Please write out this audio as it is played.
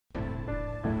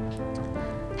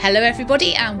Hello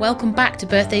everybody and welcome back to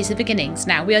Birthdays of Beginnings.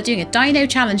 Now we are doing a dino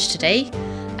challenge today,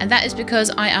 and that is because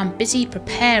I am busy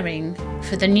preparing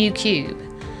for the new cube.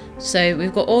 So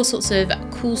we've got all sorts of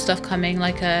cool stuff coming,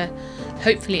 like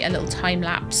hopefully a little time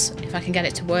lapse, if I can get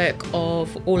it to work,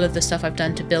 of all of the stuff I've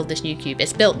done to build this new cube.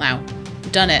 It's built now,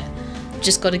 I've done it,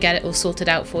 just got to get it all sorted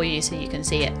out for you so you can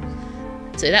see it.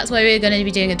 So that's why we're going to be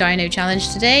doing a dino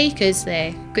challenge today, because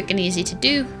they're quick and easy to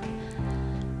do,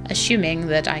 assuming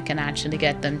that I can actually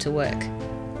get them to work.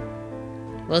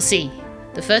 We'll see.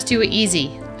 The first two were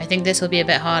easy. I think this will be a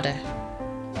bit harder.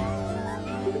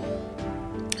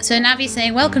 So Navi's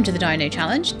saying, welcome to the Dino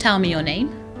Challenge. Tell me your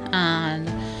name. And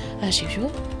as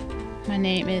usual, my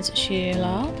name is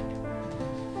Sheila.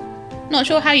 Not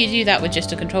sure how you do that with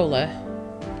just a controller.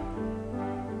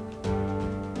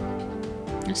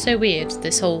 It's so weird,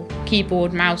 this whole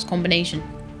keyboard mouse combination.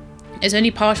 There's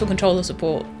only partial controller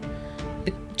support.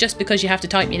 Just because you have to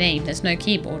type your name, there's no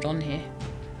keyboard on here.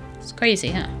 It's crazy,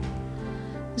 huh?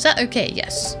 Is that okay?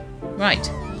 Yes. Right.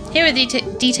 Here are the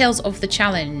details of the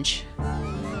challenge.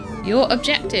 Your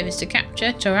objective is to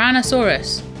capture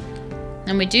Tyrannosaurus.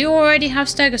 And we do already have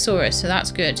Stegosaurus, so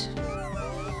that's good.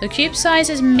 The cube size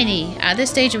is mini. At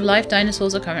this stage of life,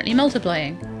 dinosaurs are currently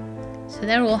multiplying. So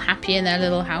they're all happy in their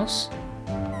little house.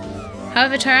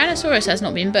 However, Tyrannosaurus has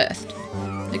not been birthed.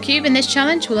 The cube in this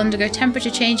challenge will undergo temperature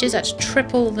changes at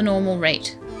triple the normal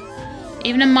rate.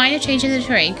 Even a minor change in the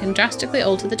terrain can drastically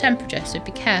alter the temperature, so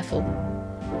be careful.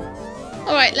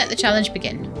 Alright, let the challenge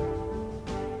begin.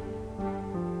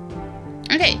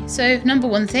 Okay, so number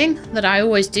one thing that I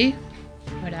always do,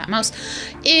 rid of that mouse,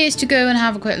 is to go and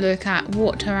have a quick look at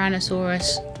what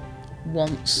Tyrannosaurus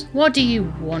wants. What do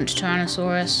you want,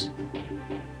 Tyrannosaurus?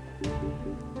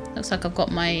 Looks like I've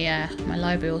got my my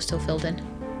library all still filled in.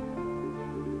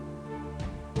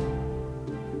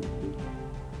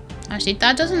 Actually,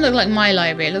 that doesn't look like my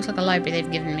library. It looks like a library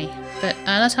they've given me. But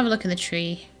let's have a look in the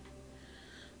tree.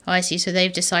 Oh, I see. So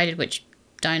they've decided which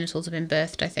dinosaurs have been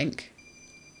birthed, I think.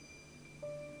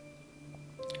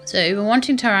 So we're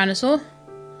wanting Tyrannosaur,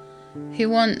 who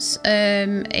wants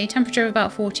a temperature of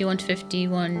about 41 to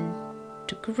 51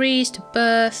 degrees to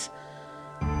birth.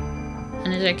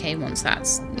 And is okay once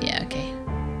that's... yeah, okay.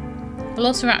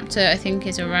 Velociraptor, I think,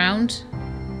 is around.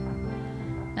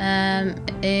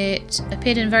 It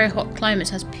appeared in very hot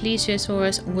climates as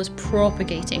Plesiosaurus was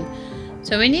propagating.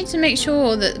 So we need to make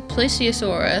sure that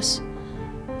Plesiosaurus,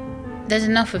 there's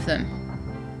enough of them.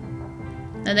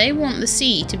 Now they want the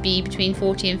sea to be between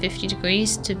 40 and 50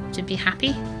 degrees to be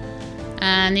happy.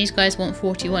 And these guys want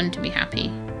 41 to be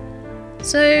happy.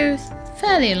 So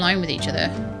fairly in line with each other.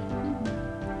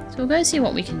 So we'll go and see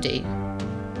what we can do.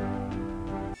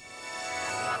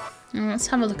 Now let's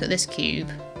have a look at this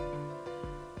cube.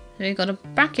 So we've got a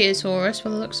Brachiosaurus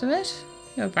by the looks of it.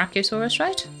 You're a Brachiosaurus,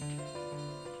 right?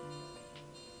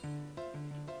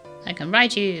 I can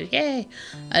ride you, yay!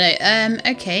 I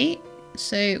know, okay,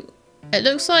 so it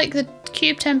looks like the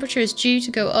cube temperature is due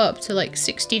to go up to like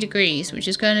 60 degrees, which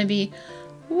is going to be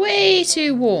way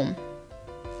too warm.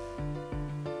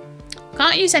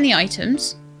 Can't use any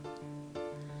items.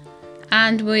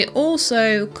 And we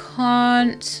also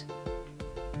can't...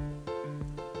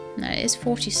 no, it is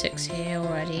 46 here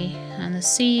already, and the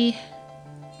sea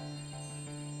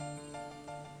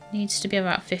needs to be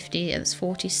about 50. It's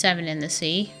 47 in the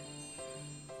sea,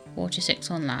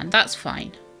 46 on land. That's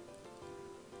fine.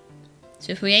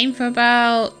 So if we aim for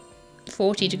about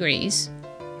 40 degrees,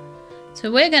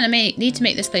 so we're going to need to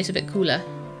make this place a bit cooler.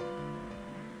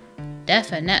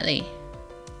 Definitely.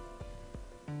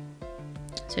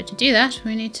 So to do that,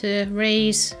 we need to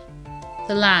raise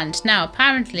the land. Now,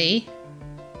 apparently,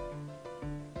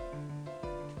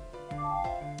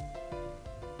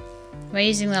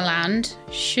 raising the land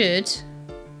should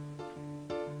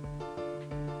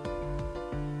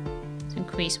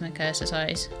increase my cursor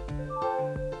size.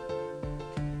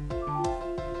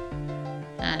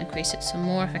 And increase it some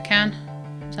more if I can.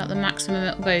 Is that the maximum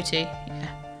it will go to? Yeah.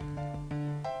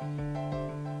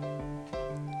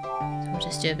 So we'll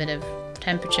just do a bit of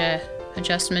temperature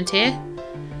adjustment here.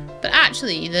 But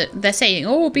actually, they're saying,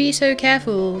 oh, be so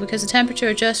careful because the temperature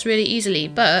adjusts really easily.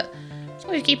 But it's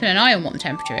always keeping an eye on what the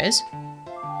temperature is.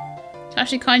 It's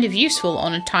actually kind of useful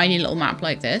on a tiny little map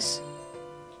like this.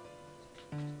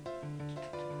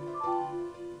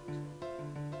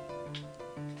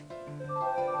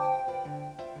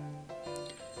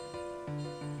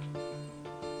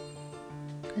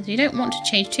 Because you don't want to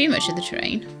change too much of the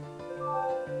terrain.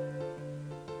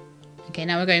 Okay,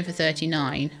 now we're going for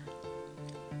 39.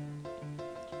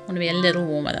 I want to be a little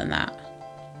warmer than that.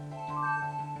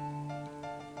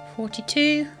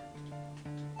 42.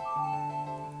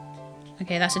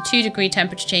 Okay, that's a 2-degree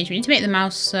temperature change. We need to make the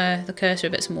mouse, the cursor a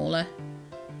bit smaller.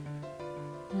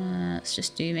 Let's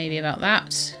just do maybe about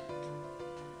that.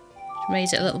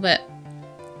 Raise it a little bit.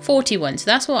 41, so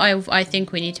that's what I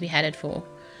think we need to be headed for.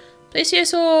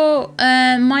 Plesiosaur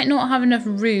might not have enough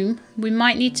room. We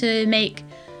might need to make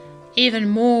even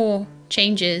more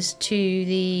changes to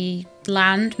the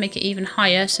land, make it even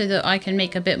higher so that I can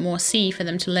make a bit more sea for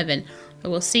them to live in.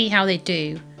 But we'll see how they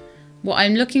do. What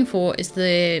I'm looking for is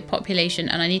the population,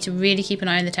 and I need to really keep an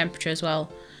eye on the temperature as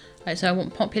well. Right, so I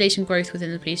want population growth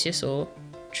within the plesiosaur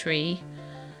tree.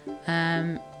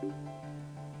 So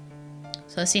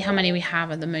let's see how many we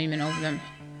have at the moment of them.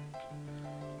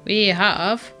 We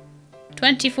have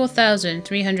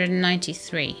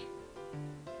 24,393.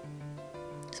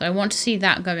 So I want to see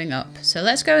that going up. So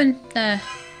let's go and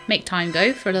make time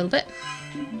go for a little bit.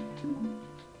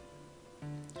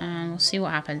 And we'll see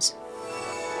what happens.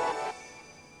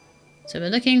 So we're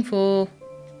looking for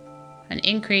an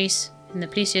increase in the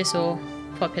plesiosaur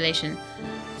population.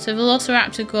 So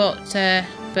Velociraptor got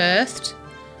birthed. A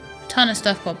ton of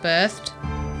stuff got birthed.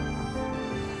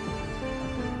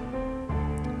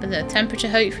 But the temperature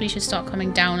hopefully should start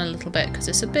coming down a little bit because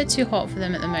it's a bit too hot for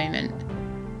them at the moment.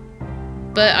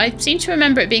 But I seem to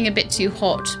remember it being a bit too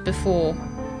hot before.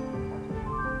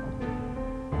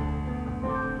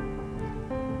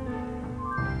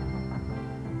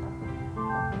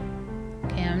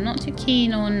 Okay, I'm not too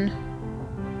keen on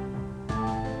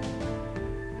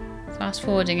fast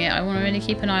forwarding it. I want to really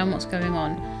keep an eye on what's going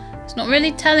on. It's not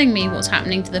really telling me what's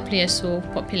happening to the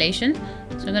plesiosaur population, so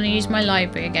I'm going to use my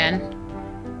library again.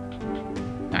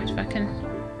 In fact, if I can...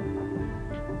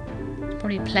 It's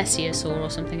probably plesiosaur or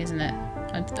something, isn't it?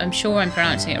 I'm sure I'm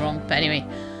pronouncing it wrong, but anyway.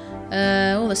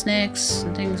 All the snakes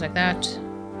and things like that.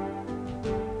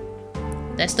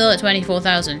 They're still at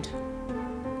 24,000.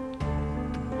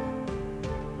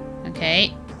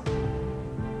 Okay.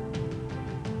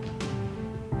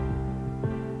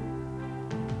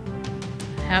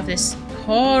 I have this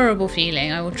horrible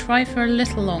feeling. I will try for a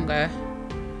little longer.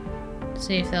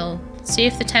 See if the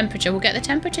temperature... We'll get the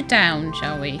temperature down,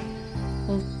 shall we?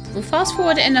 We'll fast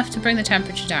forward it enough to bring the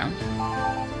temperature down.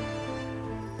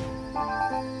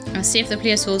 And see if the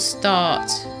plesiosaurs start.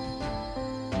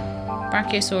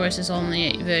 Brachiosaurus is on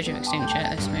the verge of extinction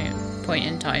at this point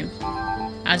in time.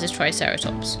 As is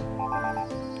Triceratops.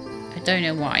 I don't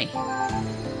know why.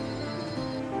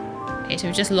 Okay, so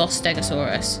we've just lost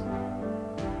Stegosaurus.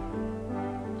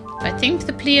 I think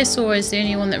the plesiosaur is the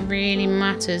only one that really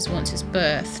matters once it's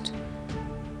birthed.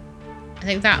 I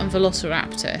think that and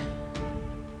Velociraptor,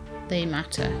 they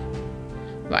matter.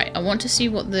 Right, I want to see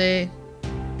what the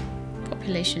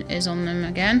population is on them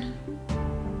again.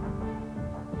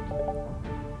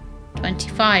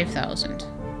 25,000.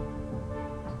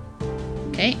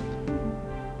 Okay.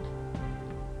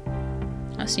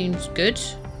 That seems good.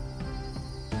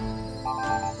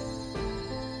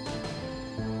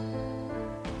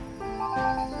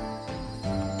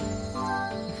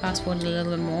 Fast forward a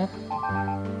little bit more.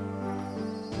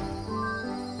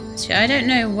 So I don't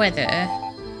know whether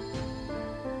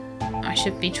I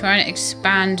should be trying to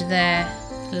expand their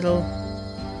little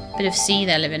bit of sea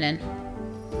they're living in.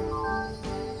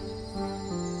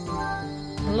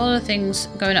 A lot of things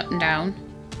going up and down.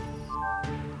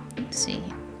 Let's see.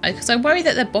 Because I worry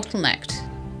that they're bottlenecked.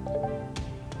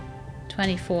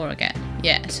 24 again.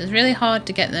 Yeah, so it's really hard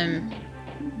to get them...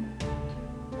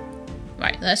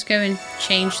 Right, let's go and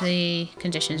change the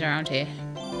conditions around here.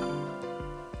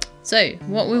 So,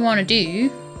 what we want to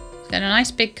do is get a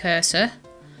nice big cursor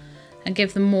and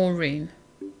give them more room.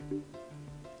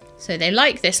 So they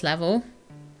like this level.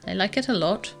 They like it a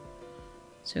lot.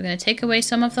 So we're going to take away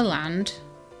some of the land.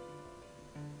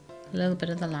 A little bit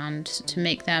of the land to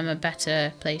make them a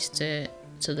better place to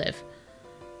live.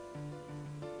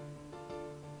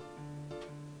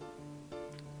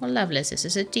 What level is this?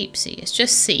 It's a deep sea. It's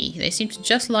just sea. They seem to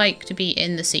just like to be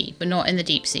in the sea, but not in the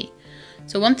deep sea.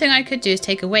 So one thing I could do is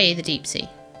take away the deep sea.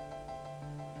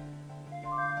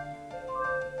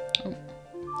 Oh,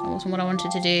 that wasn't what I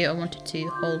wanted to do. I wanted to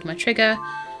hold my trigger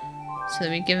so that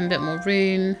we give them a bit more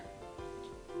room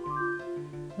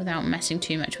without messing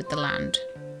too much with the land.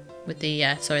 With the,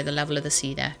 the level of the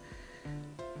sea there.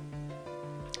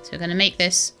 So we're going to make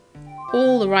this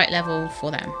all the right level for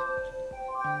them.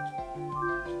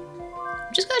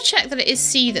 I'm just going to check that it is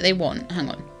sea that they want. Hang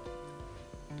on.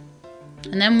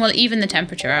 And then we'll even the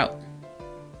temperature out.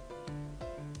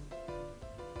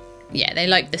 Yeah, they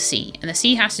like the sea. And the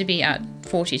sea has to be at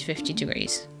 40 to 50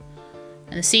 degrees.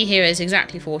 And the sea here is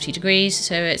exactly 40 degrees,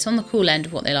 so it's on the cool end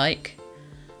of what they like.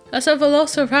 There's a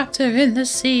Velociraptor in the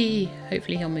sea.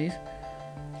 Hopefully he'll move.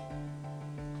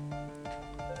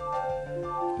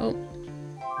 Oh.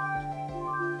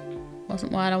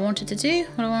 Wasn't what I wanted to do.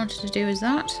 What I wanted to do is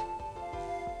that.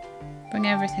 Bring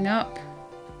everything up.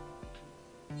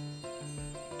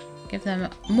 Give them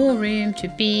more room to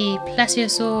be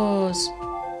plesiosaurs.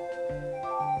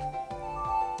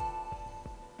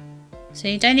 So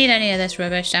you don't need any of this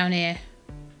rubbish down here.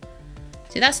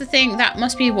 See, that's the thing. That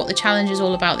must be what the challenge is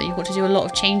all about. That you've got to do a lot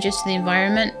of changes to the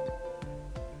environment.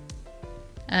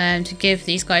 To give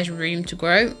these guys room to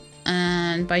grow.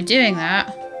 And by doing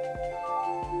that...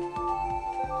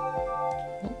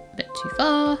 Oh, a bit too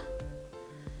far.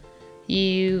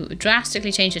 You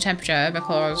drastically change the temperature,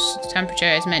 because the temperature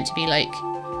is meant to be like...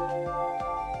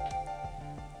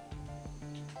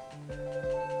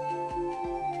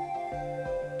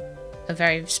 a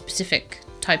very specific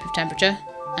type of temperature.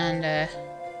 And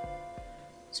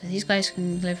so these guys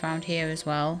can live around here as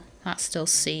well. That's still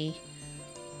C.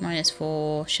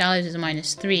 -4. Shallows is a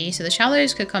 -3. So the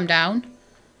shallows could come down.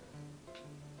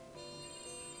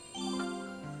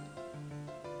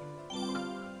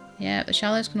 Yeah, the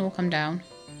shallows can all come down.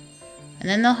 And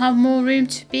then they'll have more room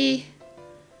to be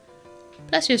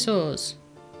plesiosaurs.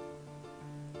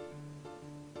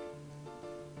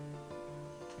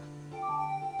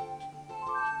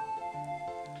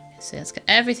 So let's get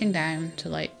everything down to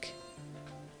like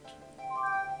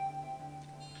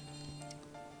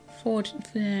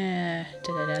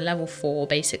level 4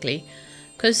 basically.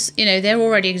 Because, you know, they're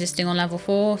already existing on level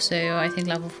 4, so I think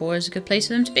level 4 is a good place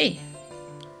for them to be.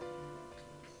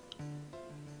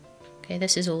 Okay,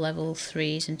 this is all level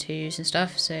 3s and 2s and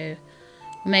stuff, so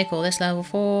we'll make all this level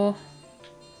 4.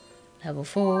 Level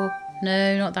 4.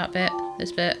 No, not that bit.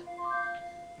 This bit.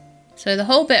 So the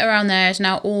whole bit around there is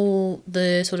now all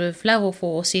the sort of level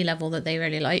 4 sea level that they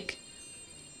really like.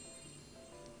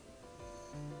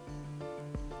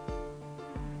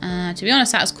 To be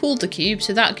honest, that's cooled the cube,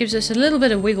 so that gives us a little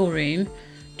bit of wiggle room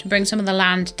to bring some of the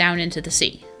land down into the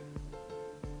sea.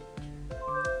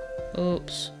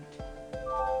 Oops.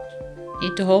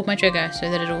 Need to hold my trigger so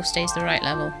that it all stays the right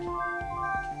level.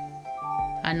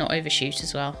 And not overshoot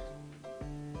as well.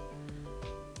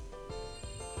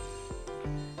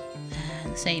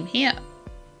 And the same here.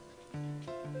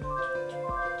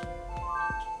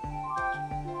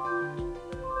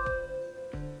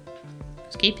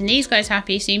 Keeping these guys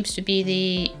happy seems to be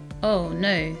the... Oh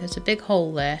no, there's a big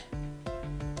hole there.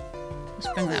 Let's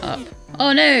bring that up.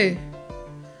 Oh no!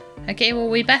 Okay, well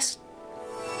we best...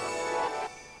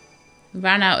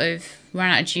 Ran out of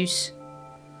juice.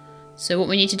 So what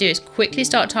we need to do is quickly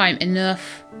start time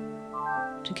enough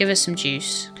to give us some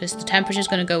juice, because the temperature's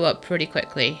going to go up pretty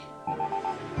quickly.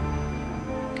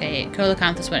 Okay,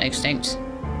 Coelacanthus went extinct.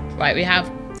 Right, we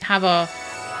have our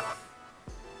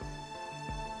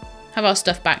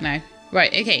stuff back now.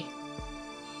 Right, okay.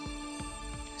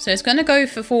 So it's going to go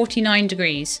for 49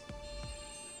 degrees.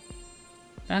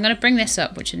 But I'm going to bring this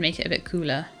up, which should make it a bit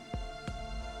cooler.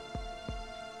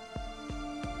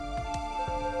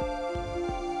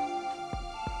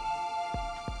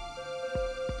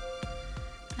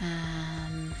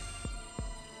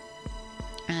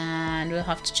 And we'll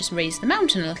have to just raise the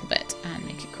mountain a little bit and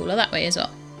make it cooler that way as well.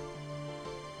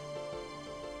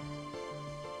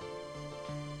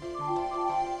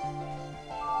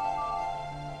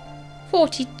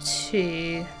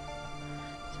 .42.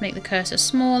 Let's make the cursor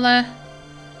smaller.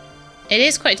 It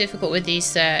is quite difficult with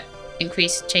these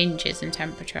increased changes in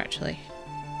temperature, actually.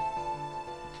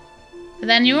 But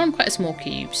then you're on quite a small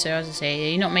cube, so as I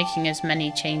say, you're not making as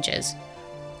many changes.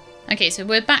 Okay, so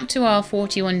we're back to our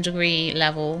 41 degree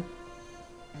level.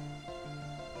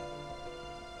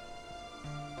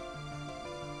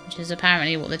 Which is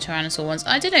apparently what the Tyrannosaur wants.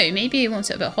 I don't know, maybe he wants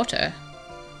it a bit hotter.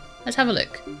 Let's have a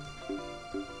look.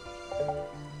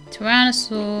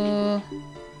 Tyrannosaur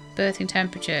birthing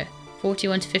temperature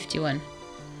 41 to 51.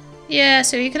 Yeah,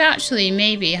 so you could actually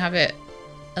maybe have it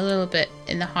a little bit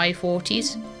in the high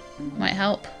 40s. Might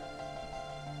help.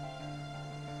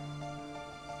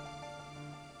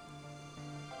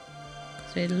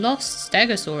 So we lost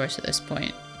Stegosaurus at this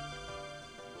point.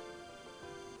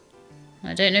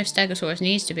 I don't know if Stegosaurus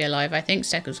needs to be alive. I think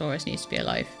Stegosaurus needs to be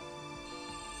alive.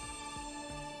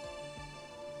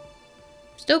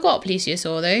 Still got a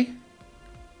plesiosaur though.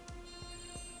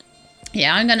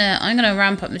 Yeah, I'm gonna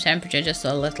ramp up the temperature just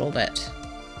a little bit.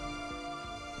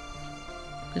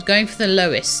 Because going for the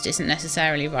lowest isn't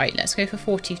necessarily right. Let's go for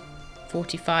 40,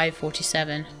 45,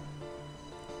 47.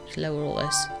 Just lower all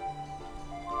this.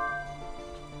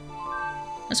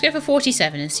 Let's go for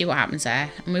 47 and see what happens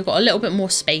there. And we've got a little bit more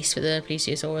space for the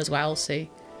plesiosaur as well, so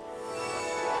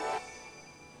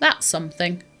that's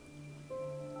something.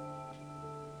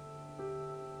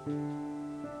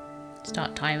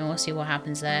 Start timing, we'll see what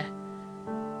happens there.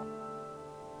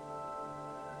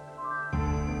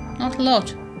 Not a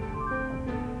lot.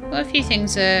 Got a few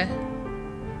things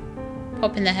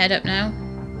popping their head up now.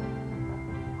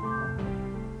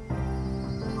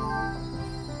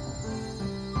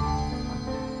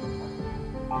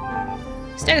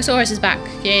 Stegosaurus is back.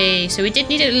 Yay. So we did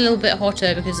need it a little bit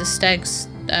hotter because the stegs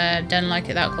don't like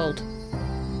it that cold.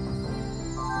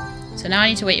 So now I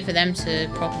need to wait for them to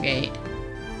propagate.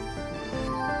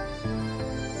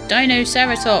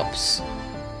 Dinoceratops.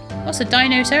 What's a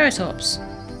Dinoceratops?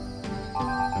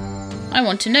 I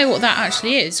want to know what that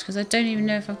actually is because I don't even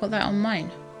know if I've got that on mine.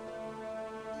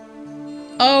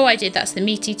 Oh, I did. That's the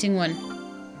meat-eating one.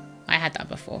 I had that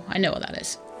before. I know what that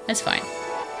is. That's fine.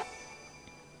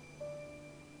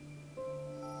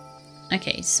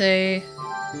 Okay, so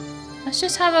let's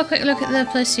just have a quick look at the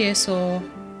plesiosaur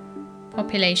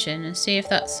population and see if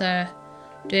that's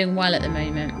doing well at the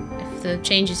moment. If the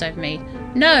changes I've made.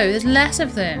 No, there's less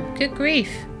of them. Good grief.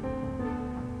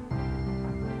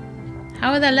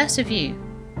 How are there less of you?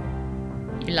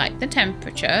 You like the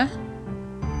temperature.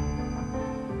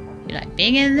 You like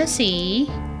being in the sea.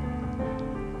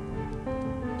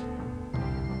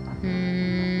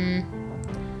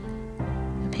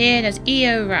 Appeared as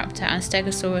Eoraptor and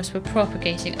Stegosaurus were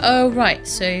propagating. Oh, right,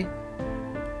 so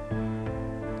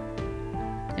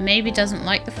it maybe doesn't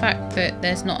like the fact that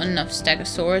there's not enough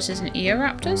Stegosauruses and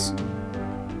Eoraptors.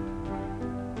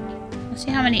 Let's see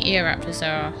how many Eoraptors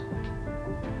there are.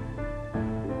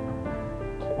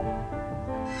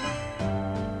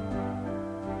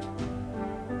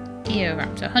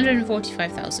 Eoraptor,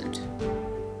 145,000.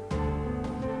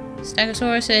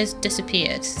 Stegosaurus has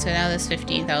disappeared, so now there's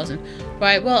 15,000.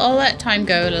 Right, well, I'll let time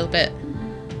go a little bit.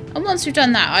 And once we've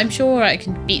done that, I'm sure I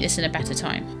can beat this in a better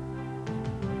time.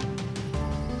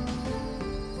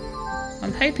 What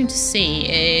I'm hoping to see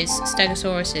is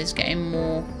Stegosaurus is getting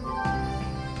more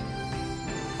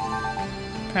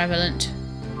prevalent.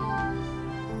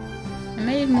 I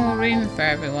made more room for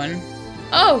everyone.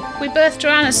 Oh, we birthed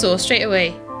Tyrannosaur straight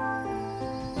away.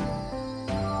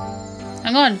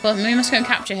 Hang on, well, we must go and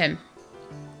capture him.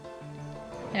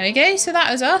 There we go, so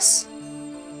that was us.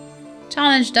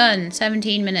 Challenge done,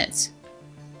 17 minutes.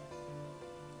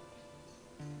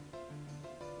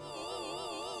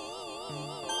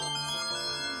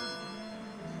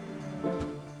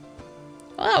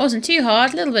 Well, that wasn't too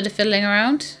hard, a little bit of fiddling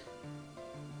around.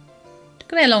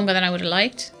 Took a bit longer than I would have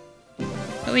liked.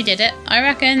 But we did it. I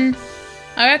reckon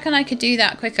I could do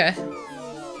that quicker.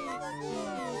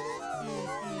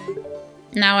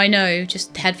 Now I know,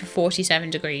 just head for 47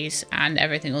 degrees and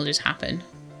everything will just happen.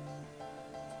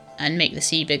 And make the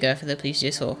sea bigger for the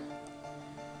plesiosaur.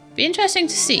 Be interesting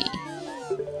to see.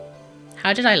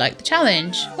 How did I like the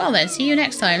challenge? Well then, see you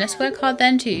next time. Let's work hard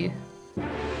then too.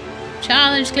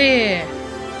 Challenge clear!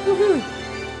 Woohoo!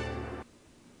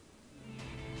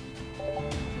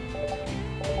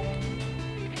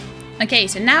 Okay,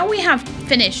 so now we have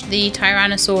finished the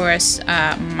Tyrannosaurus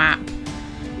map.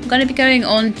 I'm going to be going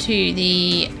on to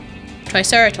the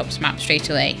Triceratops map straight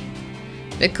away.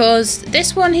 Because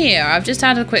this one here, I've just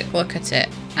had a quick look at it.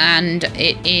 And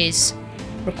it is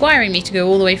requiring me to go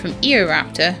all the way from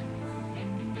Eoraptor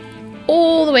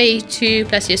all the way to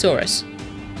Plesiosaurus.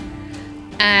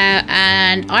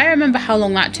 And I remember how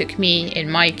long that took me in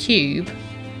my cube.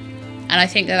 And I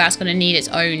think that that's going to need its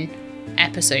own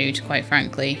episode, quite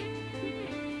frankly.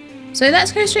 So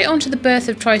let's go straight on to the birth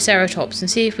of Triceratops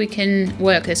and see if we can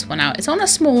work this one out. It's on a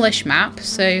smallish map,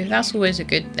 so that's always a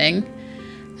good thing.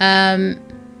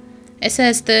 It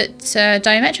says that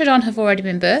Dimetrodon have already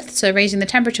been birthed, so raising the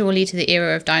temperature will lead to the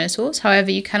era of dinosaurs.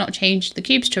 However, you cannot change the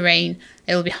cube's terrain.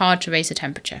 It will be hard to raise the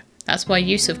temperature. That's why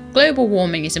use of global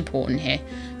warming is important here.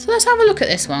 So let's have a look at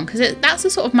this one, because that's the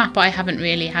sort of map I haven't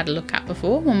really had a look at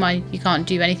before. When you can't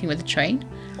do anything with the train,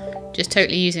 just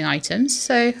totally using items.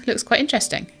 So it looks quite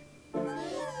interesting.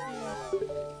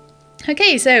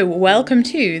 Okay, so welcome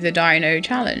to the Dino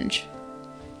Challenge.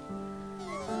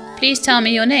 Please tell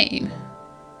me your name.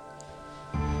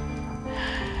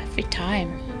 Every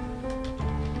time.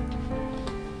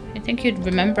 I think you'd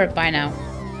remember it by now.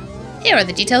 Here are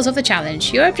the details of the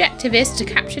challenge. Your objective is to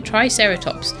capture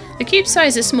Triceratops. The cube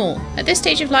size is small. At this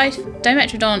stage of life,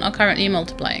 Dimetrodon are currently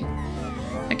multiplying.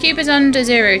 The cube is under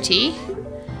 0T,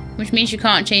 which means you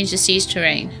can't change the sea's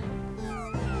terrain.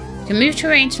 You can move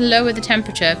terrain to lower the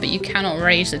temperature, but you cannot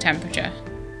raise the temperature.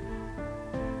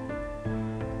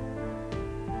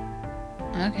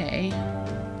 Okay.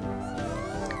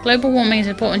 Global warming is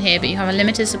important here, but you have a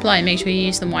limited supply. Make sure you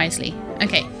use them wisely.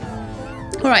 Okay.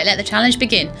 Alright, let the challenge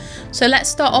begin. So let's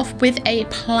start off with a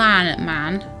plan,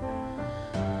 man.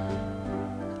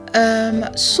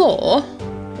 So,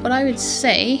 what I would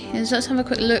say is let's have a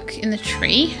quick look in the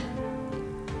tree.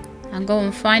 And go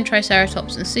and find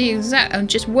Triceratops and see and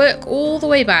just work all the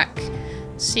way back.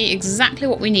 See exactly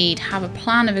what we need. Have a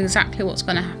plan of exactly what's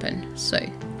going to happen. So.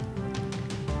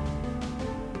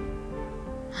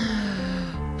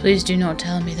 Please do not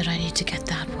tell me that I need to get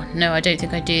that one. No, I don't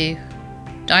think I do.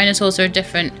 Dinosaurs are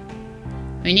different.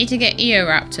 We need to get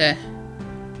Eoraptor.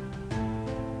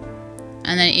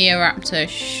 And then Eoraptor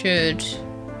should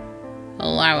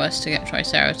allow us to get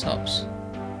Triceratops.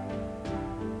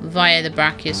 Via the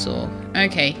Brachiosaur.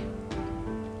 Okay.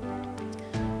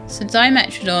 So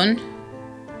Dimetrodon.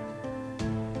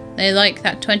 They like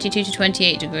that 22 to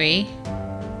 28 degree.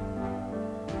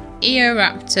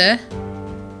 Eoraptor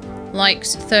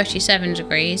likes 37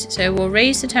 degrees. So we'll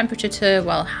raise the temperature to,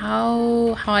 well,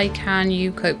 how high can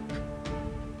you cope?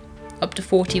 Up to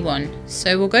 41.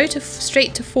 So we'll go to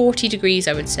straight to 40 degrees,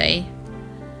 I would say.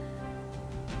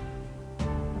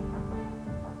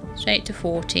 Straight to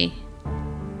 40.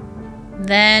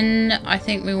 Then I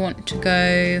think we want to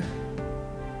go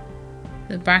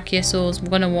the Brachiosaurs. We're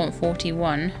going to want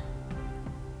 41.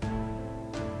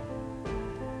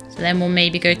 So then we'll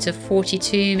maybe go to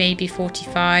 42, maybe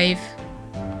 45.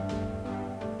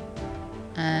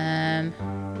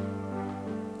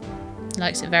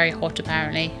 Likes it very hot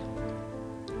apparently.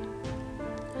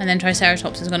 And then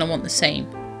Triceratops is going to want the same.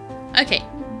 Okay,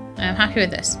 I'm happy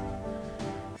with this.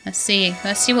 Let's see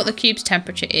what the cube's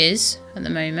temperature is at the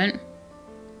moment.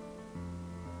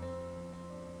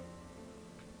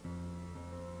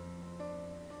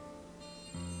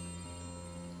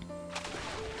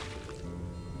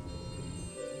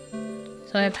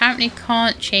 So I apparently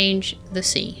can't change the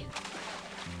sea.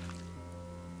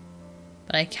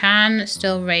 But I can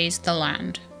still raise the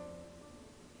land.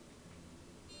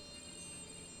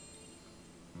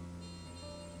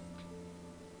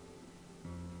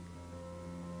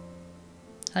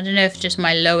 I don't know if just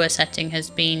my lower setting has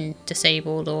been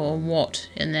disabled or what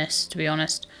in this, to be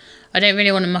honest. I don't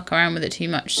really want to muck around with it too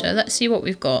much, so let's see what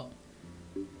we've got.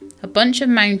 A bunch of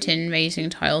mountain raising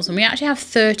tiles, and we actually have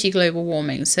 30 global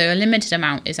warming, so a limited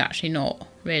amount is actually not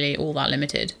really all that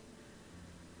limited.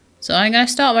 So I'm going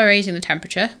to start by raising the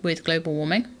temperature with global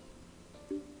warming.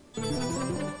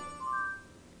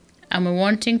 And we're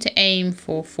wanting to aim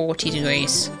for 40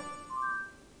 degrees.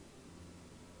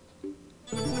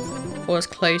 Or as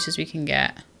close as we can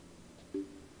get.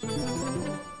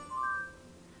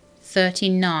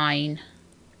 39.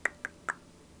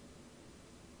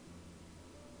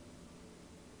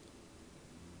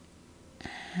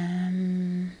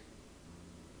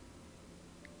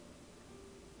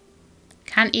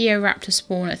 Can Eoraptor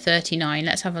spawn at 39?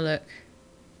 Let's have a look.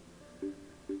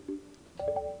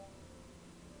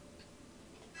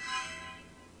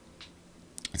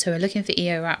 So we're looking for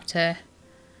Eoraptor.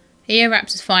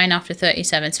 Eoraptor's fine after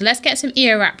 37. So let's get some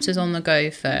Eoraptors on the go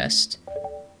first.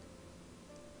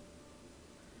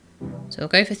 So we'll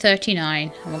go for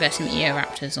 39 and we'll get some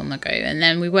Eoraptors on the go. And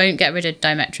then we won't get rid of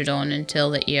Dimetrodon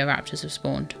until the Eoraptors have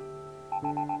spawned.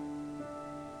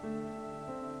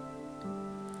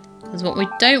 Because what we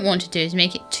don't want to do is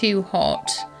make it too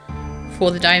hot for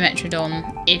the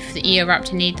Dimetrodon if the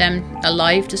Eoraptor need them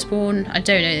alive to spawn. I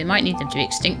don't know, they might need them to be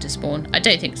extinct to spawn. I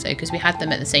don't think so, because we had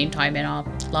them at the same time in our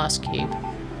last cube.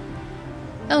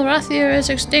 Elrathia is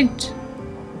extinct.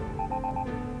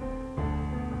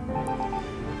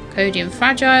 Codium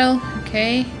fragile,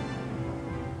 okay.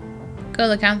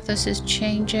 Coelacanthus is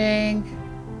changing.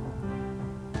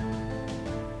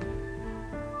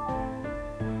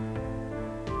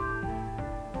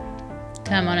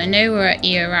 Come on, I know we're at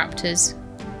Eoraptors.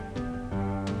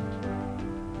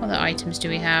 What other items do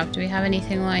we have? Do we have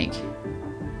anything like...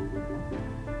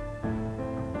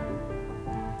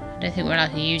 I don't think we're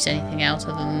allowed to use anything else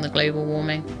other than the global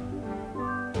warming.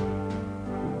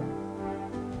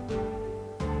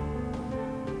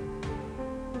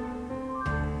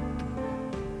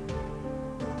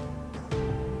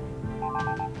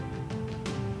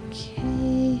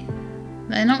 Okay.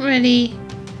 They're not really...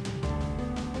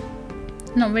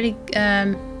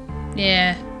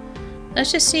 yeah.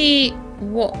 Let's just see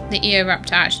what the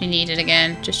Eoraptor actually needed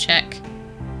again. Just check.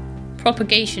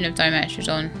 Propagation of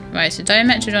Dimetrodon. Right, so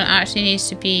Dimetrodon actually needs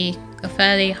to be a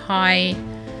fairly high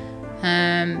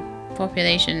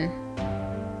population.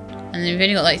 And we've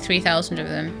only got like 3,000 of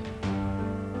them.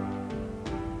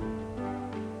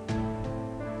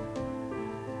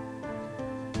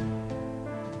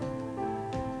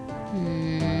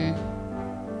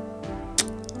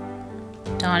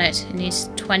 Darn it, it needs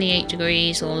 28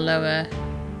 degrees or lower.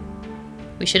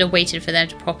 We should have waited for them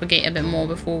to propagate a bit more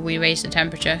before we raise the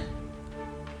temperature.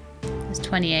 There's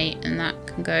 28 and that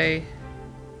can go...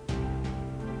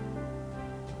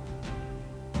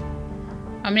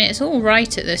 I mean, it's all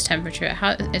right at this temperature.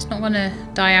 It's not going to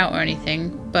die out or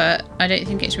anything, but I don't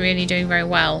think it's really doing very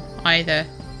well either.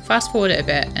 Fast forward it a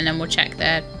bit and then we'll check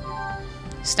their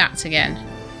stats again.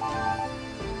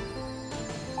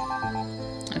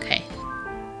 Okay.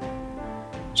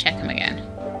 Check them again.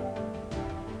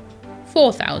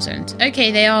 4,000.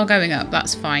 Okay, they are going up.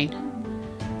 That's fine.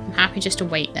 I'm happy just to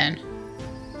wait then.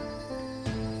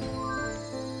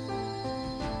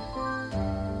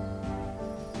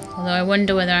 Although I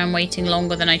wonder whether I'm waiting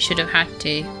longer than I should have had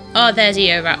to. Oh, there's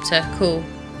Eoraptor. Cool.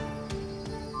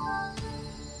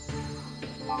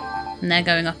 And they're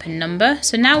going up in number.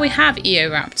 So now we have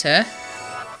Eoraptor.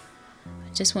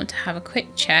 I just want to have a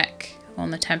quick check on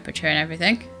the temperature and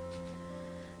everything.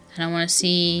 And I want to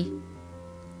see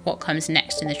what comes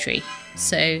next in the tree.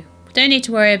 So we don't need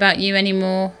to worry about you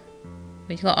anymore.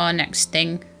 We've got our next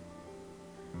thing,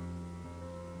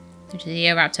 which is the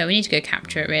Eoraptor. We need to go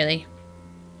capture it really.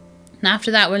 And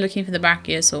after that we're looking for the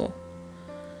Brachiosaur.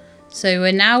 So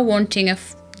we're now wanting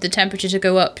the temperature to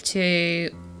go up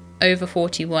to over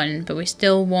 41, but we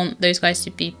still want those guys to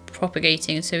be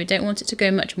propagating, so we don't want it to go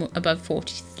much more above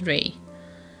 43.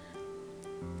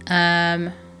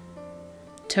 Pteranodon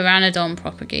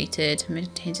propagated.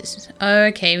 Oh,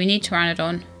 okay, we need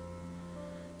Pteranodon.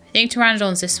 I think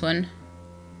Pteranodon's this one.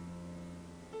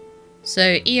 So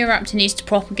Eoraptor needs to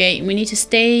propagate. We need to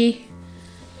stay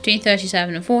between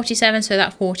 37 and 47, so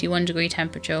that 41 degree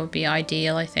temperature would be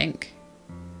ideal, I think.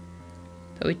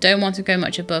 But we don't want to go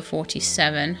much above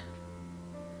 47.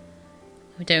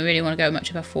 We don't really want to go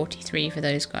much above 43 for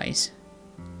those guys.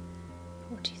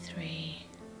 43.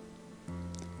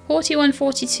 41,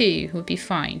 42 would be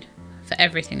fine for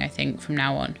everything, I think, from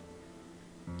now on.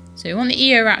 So we want the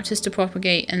Eoraptors to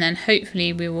propagate, and then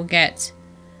hopefully we will get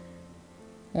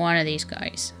one of these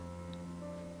guys.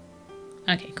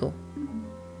 Okay, cool.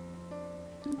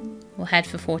 We'll head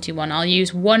for 41. I'll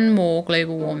use one more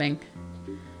global warming.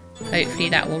 Hopefully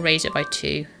that will raise it by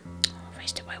 2. Oh,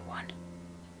 raised it by 1.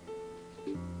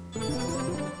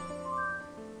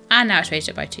 And now it's raised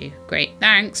it by 2. Great,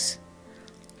 thanks.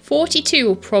 42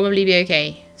 will probably be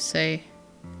okay. So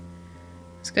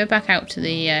let's go back out to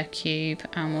the cube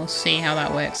and we'll see how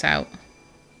that works out.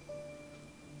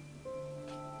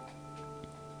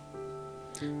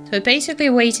 So we're basically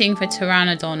waiting for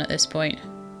Pteranodon at this point.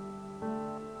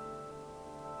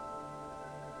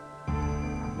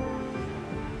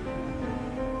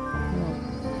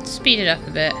 Speed it up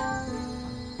a bit.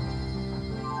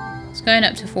 It's going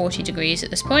up to 40 degrees at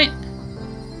this point.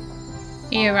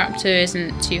 Eoraptor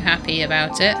isn't too happy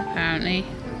about it, apparently.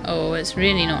 Oh, it's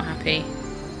really not happy.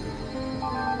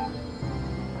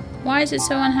 Why is it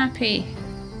so unhappy?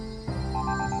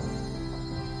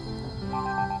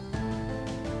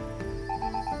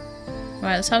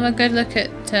 Right, let's have a good look at...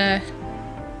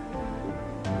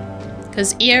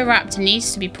 because Eoraptor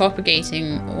needs to be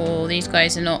propagating, or these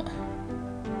guys are not...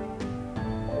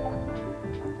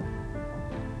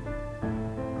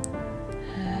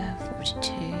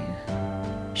 42.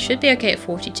 Should be okay at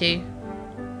 42.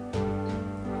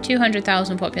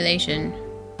 200,000 population.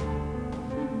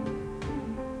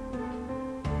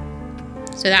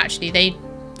 So actually they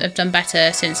have done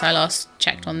better since I last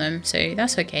checked on them, so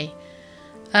that's okay.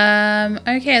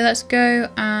 Okay, let's go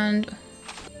and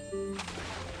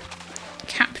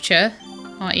capture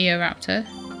our Eoraptor.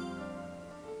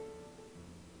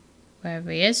 Wherever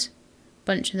he is.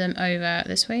 Bunch of them over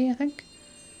this way, I think.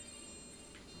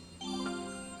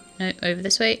 No, over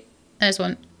this way. There's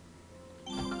one.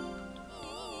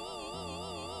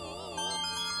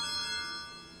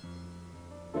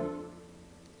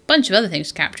 Bunch of other things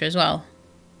to capture as well.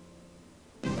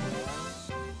 Oh,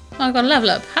 I got a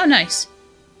level up. How nice.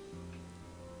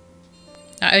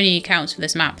 That only counts for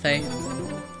this map though.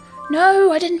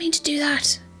 No, I didn't mean to do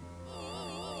that.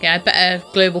 Yeah, I better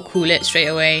global cool it straight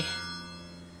away.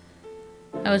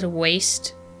 That was a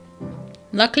waste.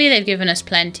 Luckily they've given us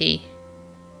plenty.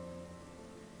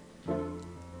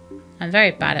 I'm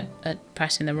very bad at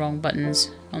pressing the wrong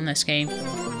buttons on this game.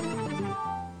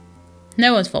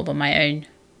 No one's fault but my own.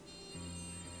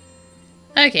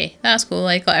 Okay, that's cool.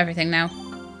 I got everything now.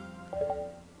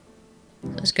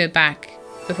 Let's go back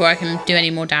before I can do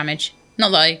any more damage. Not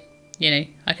that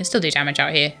I can still do damage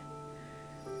out here.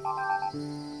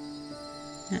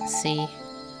 Let's see.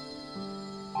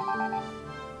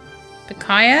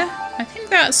 Bakaya? I think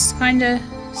that's kind of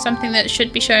something that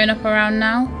should be showing up around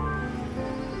now.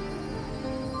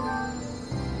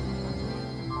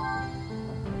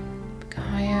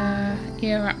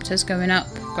 Eoraptor's going up.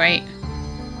 Great.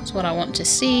 That's what I want to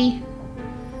see.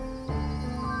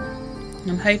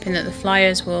 I'm hoping that the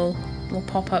flyers will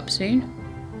pop up soon.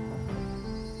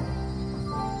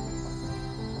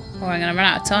 Or I'm going to run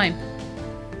out of time.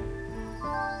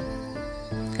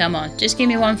 Come on, just give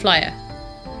me one flyer.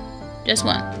 Just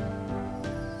one.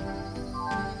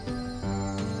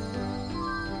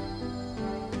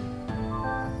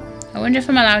 I wonder if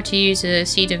I'm allowed to use a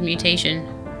seed of mutation.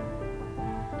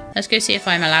 Let's go see if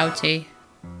I'm allowed to.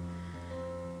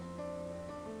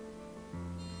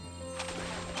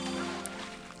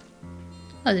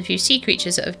 Oh, there's a few sea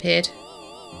creatures that have appeared.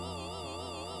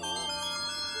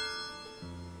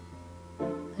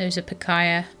 There's a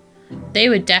Pikaia. They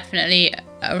were definitely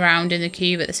around in the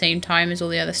cube at the same time as all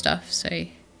the other stuff, so... I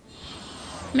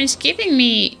mean, it's giving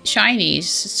me shinies,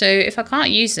 so if I can't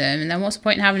use them, then what's the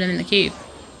point in having them in the cube?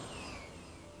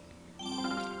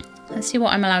 Let's see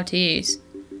what I'm allowed to use.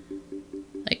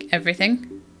 Like,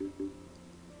 everything.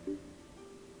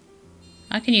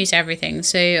 I can use everything,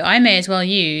 so I may as well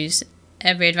use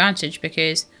every advantage,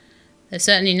 because there's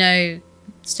certainly no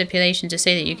stipulation to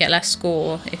say that you get less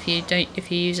score if you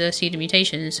use a seed of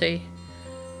mutation, so...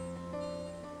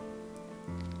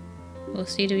 Or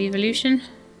seed of evolution?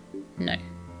 No.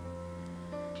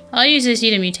 I'll use a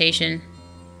seed of mutation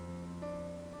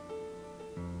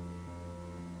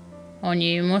on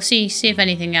you, and we'll see if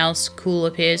anything else cool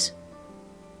appears.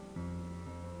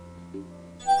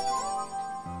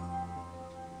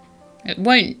 It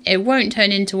won't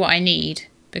turn into what I need,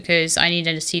 because I need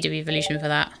a seed of evolution for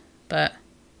that, but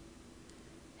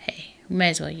hey, may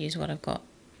as well use what I've got.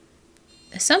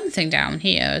 There's something down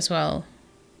here as well.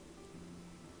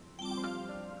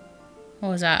 What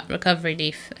was that? Recovery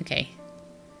leaf. Okay.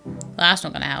 Well, that's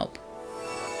not going to help.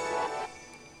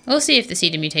 We'll see if the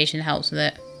seed of mutation helps with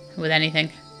it. With anything.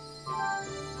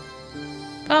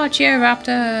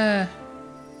 Pachyraptor!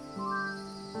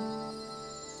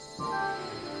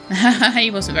 He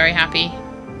wasn't very happy.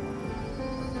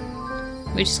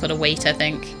 We just gotta wait, I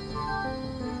think.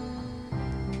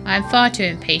 I'm far too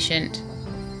impatient.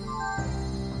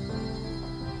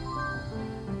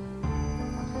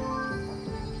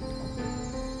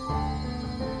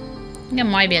 I think it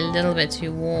might be a little bit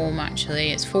too warm,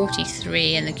 actually. It's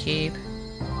 43 in the cube.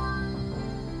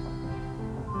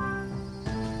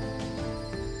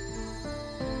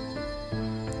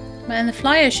 But then the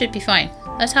flyer should be fine.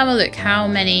 Let's have a look how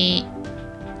many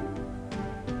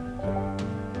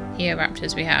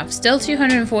Eoraptors we have. Still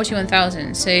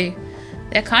 241,000, so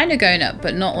they're kind of going up,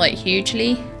 but not like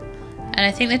hugely. And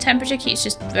I think the temperature keeps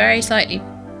just very slightly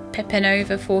pipping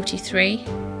over 43.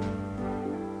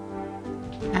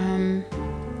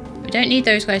 We don't need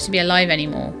those guys to be alive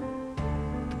anymore.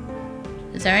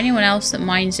 Is there anyone else that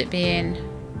minds it being...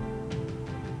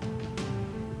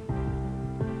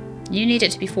 You need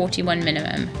it to be 41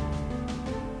 minimum.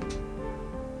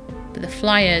 But the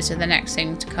flyers are the next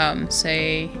thing to come, so...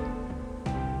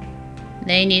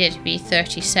 They need it to be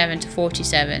 37 to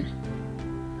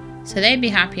 47. So they'd be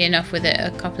happy enough with it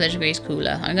a couple of degrees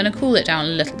cooler. I'm going to cool it down a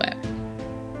little bit.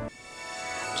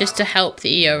 Just to help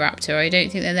the Eoraptor. I don't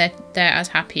think that they're as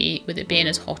happy with it being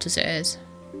as hot as it is.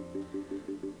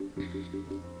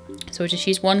 So we'll just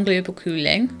use one global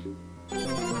cooling.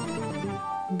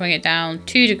 Bring it down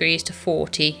 2 degrees to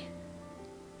 40.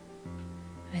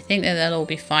 I think that they'll all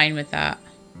be fine with that.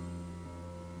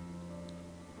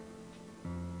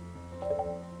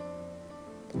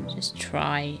 Just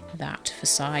try that for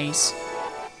size.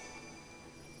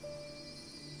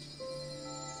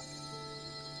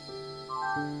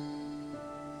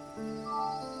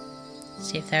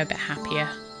 See if they're a bit happier.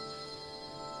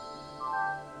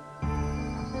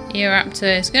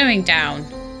 Eoraptor is going down.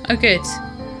 Oh, good.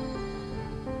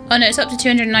 Oh no, it's up to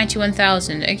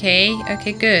 291,000. Okay,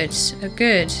 okay, good. Oh,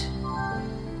 good.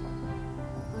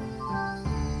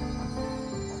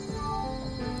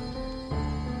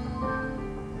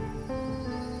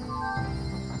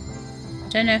 I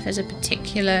don't know if there's a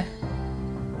particular...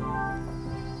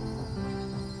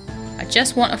 I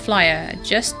just want a flyer. I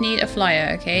just need a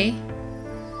flyer, okay?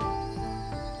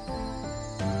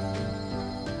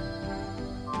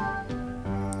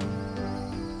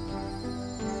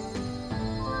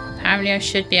 Apparently I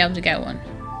should be able to get one.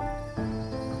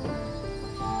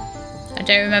 I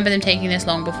don't remember them taking this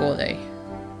long before though.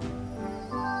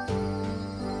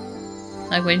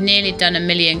 Like, we've nearly done 1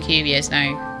 million cube years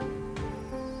now.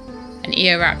 And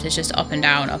Eoraptor's just up and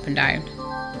down, up and down.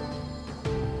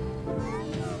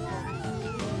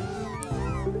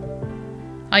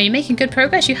 Are you making good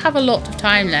progress? You have a lot of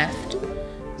time left,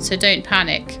 so don't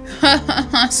panic.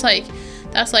 that's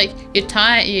like your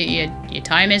time. Your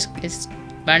time is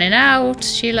running out,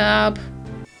 Sheilab.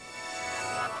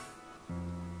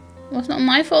 Well, it's not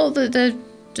my fault that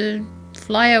the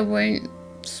flyer won't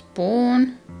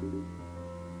spawn.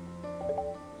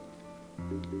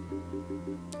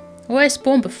 Oh, it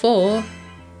spawned before.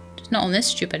 Just not on this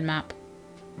stupid map.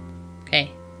 Okay.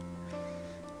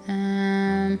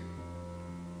 Am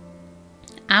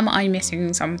I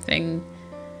missing something?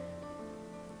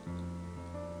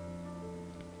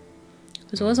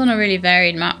 Because it was on a really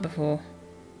varied map before.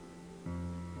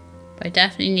 But I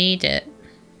definitely need it.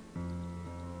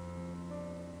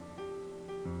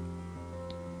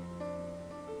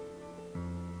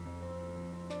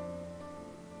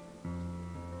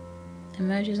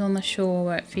 Emerges on the shore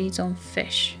where it feeds on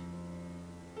fish.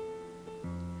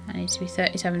 That needs to be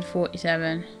 37 to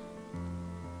 47.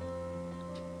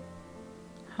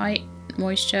 Height,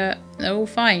 moisture, they're all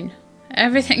fine.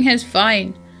 Everything is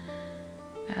fine.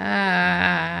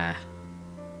 Ah.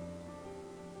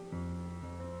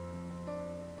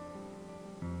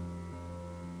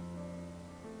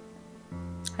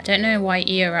 I don't know why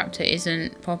Eoraptor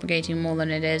isn't propagating more than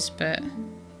it is, but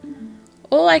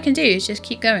all I can do is just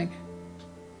keep going.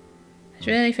 It's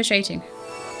really frustrating.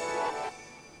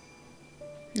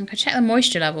 I can check the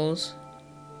moisture levels.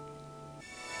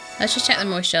 Let's just check the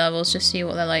moisture levels, just see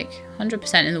what they're like.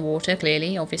 100% in the water,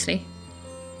 clearly, obviously.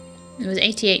 It was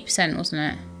 88%,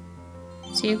 wasn't it?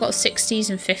 So you've got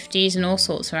 60s and 50s and all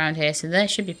sorts around here, so there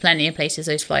should be plenty of places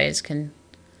those flyers can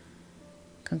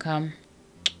come.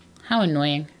 How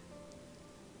annoying.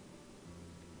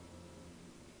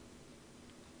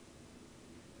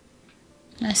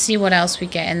 Let's see what else we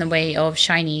get in the way of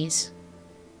shinies.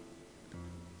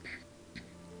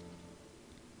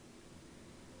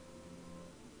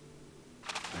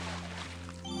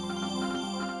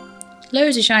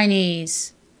 Loads of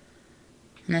shinies.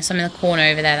 And there's some in the corner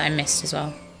over there that I missed as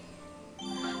well.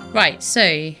 Right,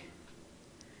 so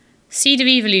Seed of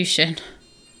Evolution.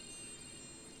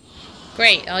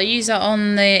 Great, I'll use that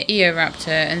on the Eoraptor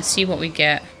and see what we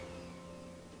get.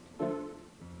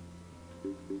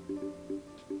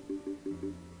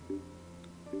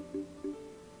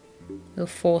 We'll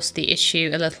force the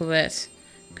issue a little bit.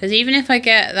 Because even if I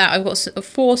get that, I've got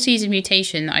 4 Seeds of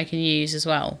Mutation that I can use as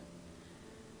well.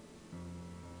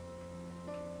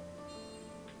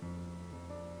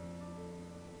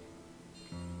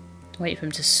 Wait for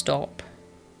him to stop.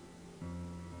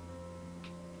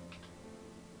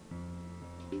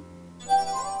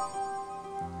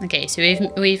 Okay, so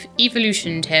we've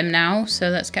evolutioned him now, so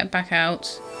let's get back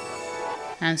out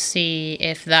and see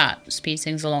if that speeds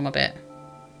things along a bit.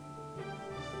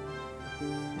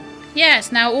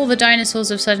 Yes, now all the dinosaurs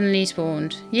have suddenly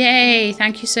spawned. Yay,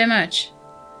 thank you so much.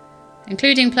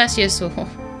 Including Plesiosaur.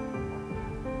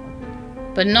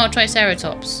 But not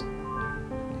Triceratops.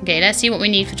 Okay, let's see what we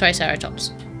need for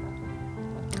Triceratops.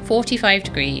 45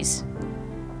 degrees.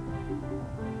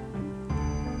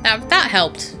 That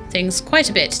helped things quite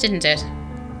a bit, didn't it?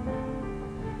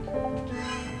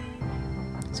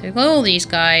 So we've got all these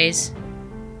guys.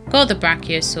 Got the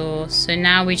Brachiosaur, so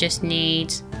now we just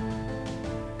need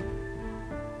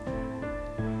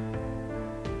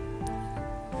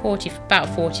about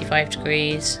 45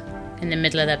 degrees in the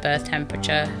middle of their birth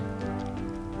temperature.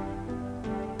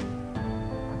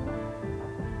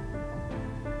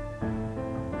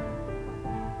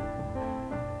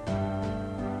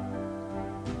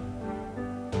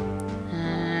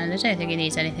 And I don't think it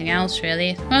needs anything else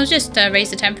really. I'll just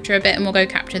raise the temperature a bit and we'll go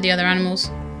capture the other animals.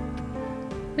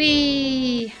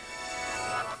 Whee!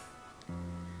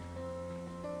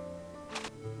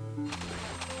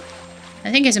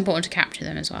 I think it's important to capture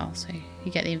them as well, so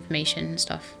you get the information and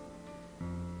stuff.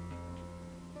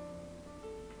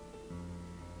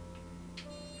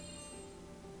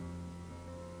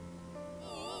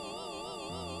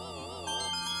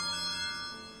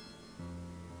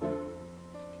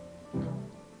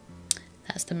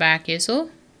 That's the Brachiosaur.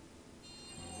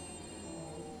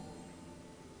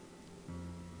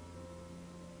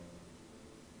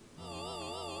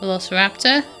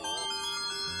 Velociraptor.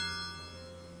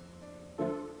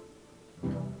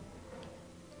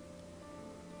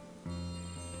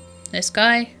 This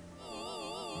guy.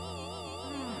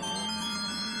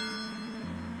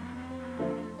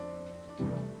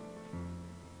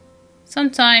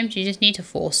 Sometimes you just need to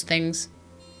force things.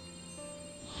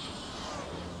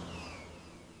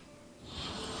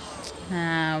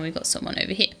 We've got someone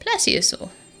over here. Plesiosaur.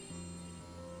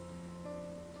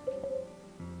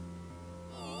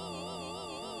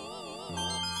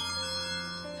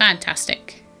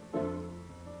 Fantastic.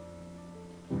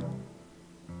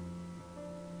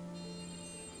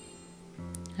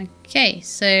 Okay,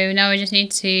 so now we just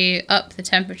need to up the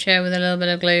temperature with a little bit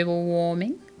of global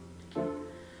warming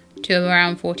to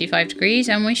around 45 degrees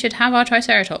and we should have our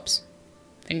Triceratops.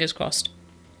 Fingers crossed.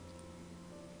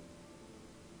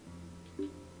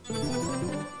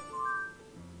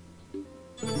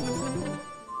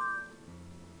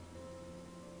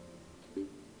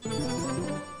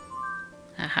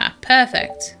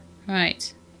 Perfect.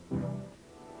 Right.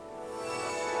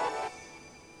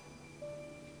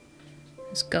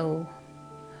 Let's go.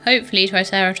 Hopefully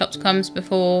Triceratops comes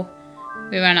before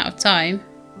we run out of time.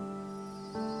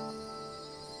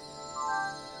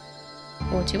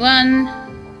 41.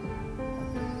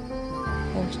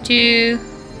 42.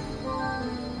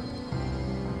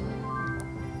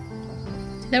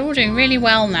 They're all doing really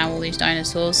well now, all these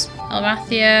dinosaurs.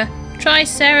 Alrathia,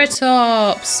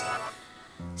 Triceratops!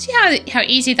 See how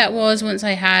easy that was once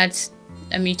I had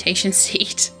a mutation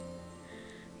seed?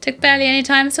 Took barely any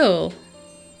time at all.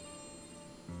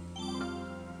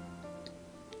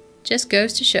 Just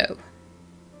goes to show.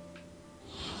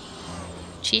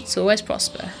 Cheats always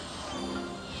prosper.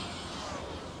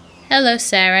 Hello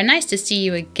Sarah, nice to see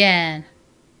you again.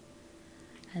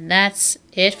 And that's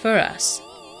it for us.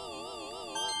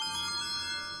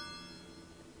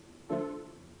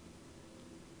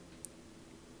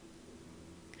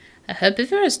 A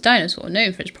herbivorous dinosaur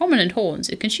known for its prominent horns,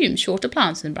 it consumes shorter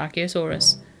plants than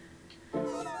Brachiosaurus.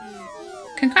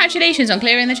 Congratulations on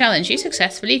clearing the challenge. You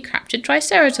successfully captured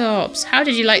Triceratops. How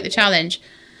did you like the challenge?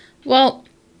 Well,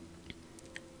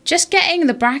 just getting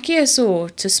the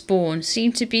Brachiosaur to spawn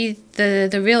seemed to be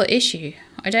the real issue.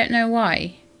 I don't know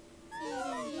why.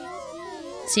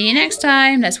 See you next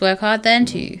time. Let's work hard then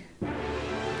too.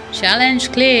 Challenge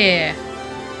clear.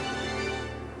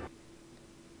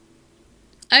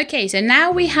 Okay, so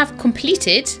now we have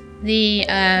completed the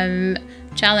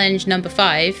challenge number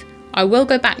 5. I will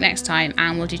go back next time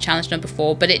and we'll do challenge number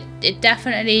 4, but it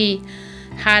definitely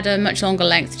had a much longer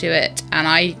length to it, and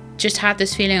I just had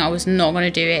this feeling I was not going to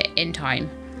do it in time.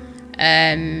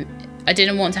 I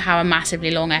didn't want to have a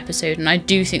massively long episode, and I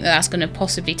do think that that's going to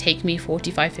possibly take me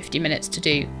 45-50 minutes to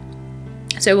do.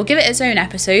 So we'll give it its own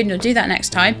episode and we'll do that next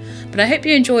time. But I hope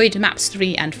you enjoyed maps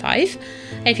 3 and 5.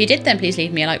 If you did, then please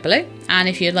leave me a like below. And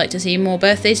if you'd like to see more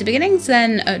birthdays to beginnings,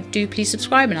 then do please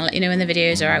subscribe and I'll let you know when the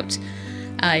videos are out.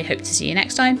 I hope to see you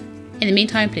next time. In the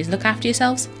meantime, please look after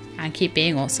yourselves and keep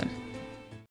being awesome.